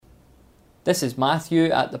This is Matthew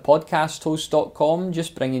at thepodcasthost.com,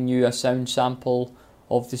 just bringing you a sound sample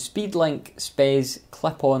of the Speedlink Spez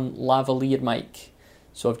clip-on lavalier mic.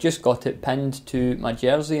 So I've just got it pinned to my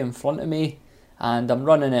jersey in front of me, and I'm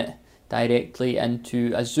running it directly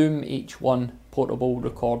into a Zoom H1 portable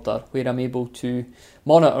recorder, where I'm able to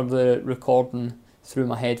monitor the recording through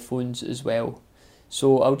my headphones as well.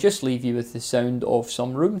 So I'll just leave you with the sound of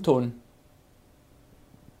some room tone.